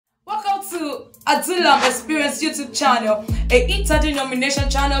ADULLAM Experience YouTube channel, a interdenomination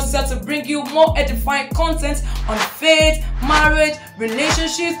channel set to bring you more edifying content on faith, marriage,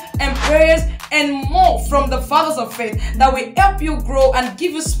 relationships, and prayers, and more from the fathers of faith that will help you grow and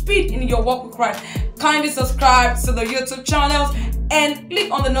give you speed in your walk with Christ. Kindly subscribe to the YouTube channels and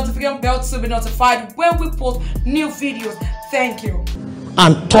click on the notification bell to be notified when we post new videos. Thank you.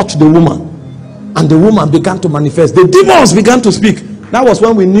 And touched the woman, and the woman began to manifest. The demons began to speak. That was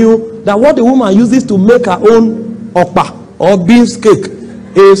when we knew that what the woman uses to make her own okpa or beans cake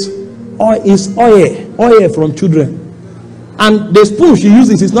is oil from children. And the spoon she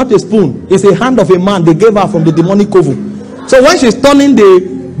uses is not a spoon, it's a hand of a man they gave her from the demonic coven. So when she's turning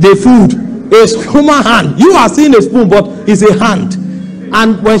the food, it's human hand. You are seeing a spoon, but it's a hand.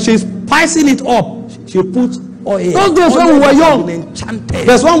 And when she's spicing it up, she puts oil. Those days when we were young,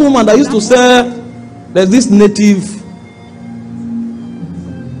 there's one woman that used to sell, there's this native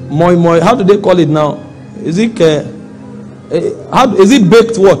moi, how do they call it now? Is it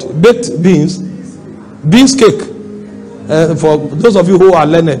baked what? Baked beans cake. For those of you who are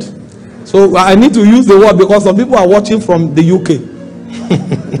learned, so I need to use the word because some people are watching from the UK.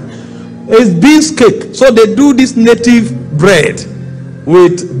 It's beans cake. So they do this native bread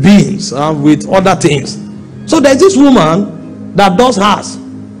with beans and with other things. So there's this woman that does hers.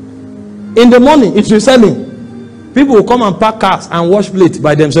 In the morning, if she's selling, people will come and pack cars and wash plates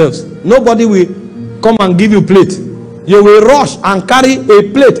by themselves. Nobody will come and give you plate. You will rush and carry a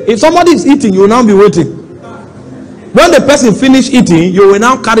plate. If somebody is eating, you will now be waiting. When the person finish eating, you will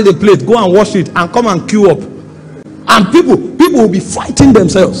now carry the plate, go and wash it, and come and queue up. And people will be fighting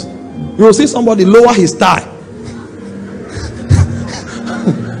themselves. You will see somebody lower his tie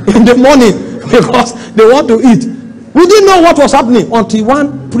in the morning because they want to eat. We didn't know what was happening until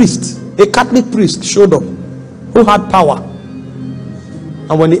one priest, a Catholic priest, showed up who had power.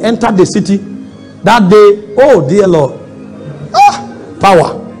 And when he entered the city that day, oh dear Lord,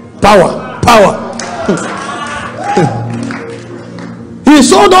 power. He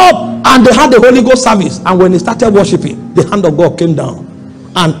showed up and they had the Holy Ghost service, and when he started worshiping, the hand of God came down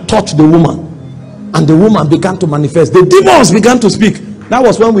and touched the woman, and the woman began to manifest. The demons began to speak. That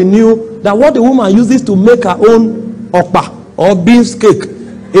was when we knew that what the woman uses to make her own okpa or beans cake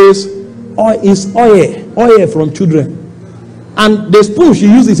is oil from children. And the spoon she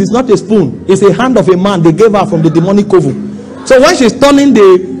uses is not a spoon, it's a hand of a man they gave her from the demonic coven. So when she's turning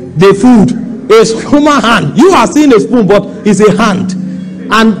the food, it's human hand. You are seeing a spoon, but it's a hand.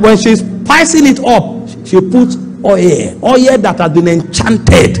 And when she's spicing it up, she puts oil that has been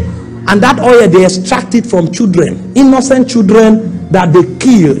enchanted. And that oil, they extract it from children, innocent children that they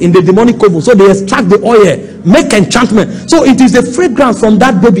kill in the demonic coven. So they extract the oil, make enchantment. So it is the fragrance from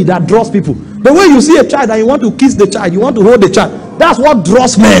that baby that draws people. The way you see a child and you want to kiss the child, you want to hold the child, that's what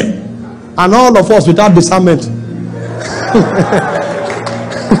draws men. And all of us without discernment.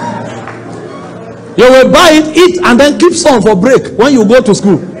 You will buy it, eat, and then keep some for break when you go to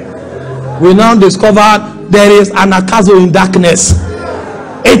school. We now discovered there is anakazo in darkness.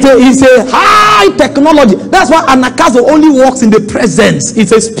 It is a high technology. That's why anakazo only works in the presence.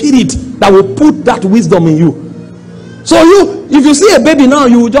 It's a spirit that will put that wisdom in you. So if you see a baby now,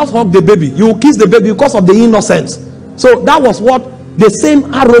 you will just hug the baby. You will kiss the baby because of the innocence. So that was what the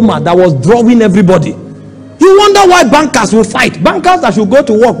same aroma that was drawing everybody. You wonder why bankers will fight. Bankers that should go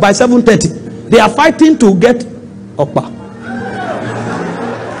to work by 7:30. They are fighting to get okpa.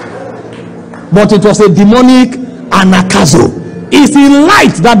 But it was a demonic anakazo. It's in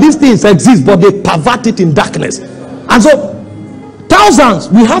light that these things exist, but they pervert it in darkness. And so thousands,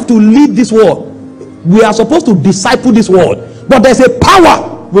 we have to lead this world. We are supposed to disciple this world, but there's a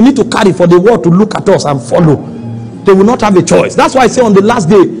power we need to carry for the world to look at us and follow. They will not have a choice. That's why I say on the last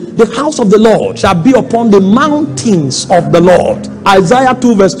day, the house of the Lord shall be upon the mountains of the Lord. Isaiah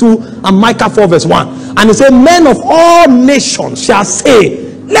 2 verse 2 and Micah 4 verse 1. And he said, men of all nations shall say,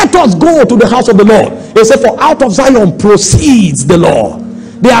 let us go to the house of the Lord. He said, for out of Zion proceeds the Lord.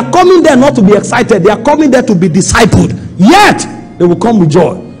 They are coming there not to be excited. They are coming there to be discipled. Yet they will come with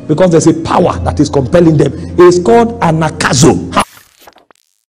joy because there's a power that is compelling them. It is called anakazo.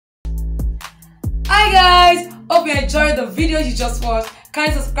 Hi guys, hope you enjoyed the video you just watched.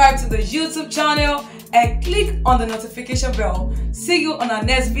 Kindly subscribe to the YouTube channel and click on the notification bell. See you on our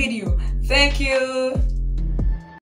next video. Thank you.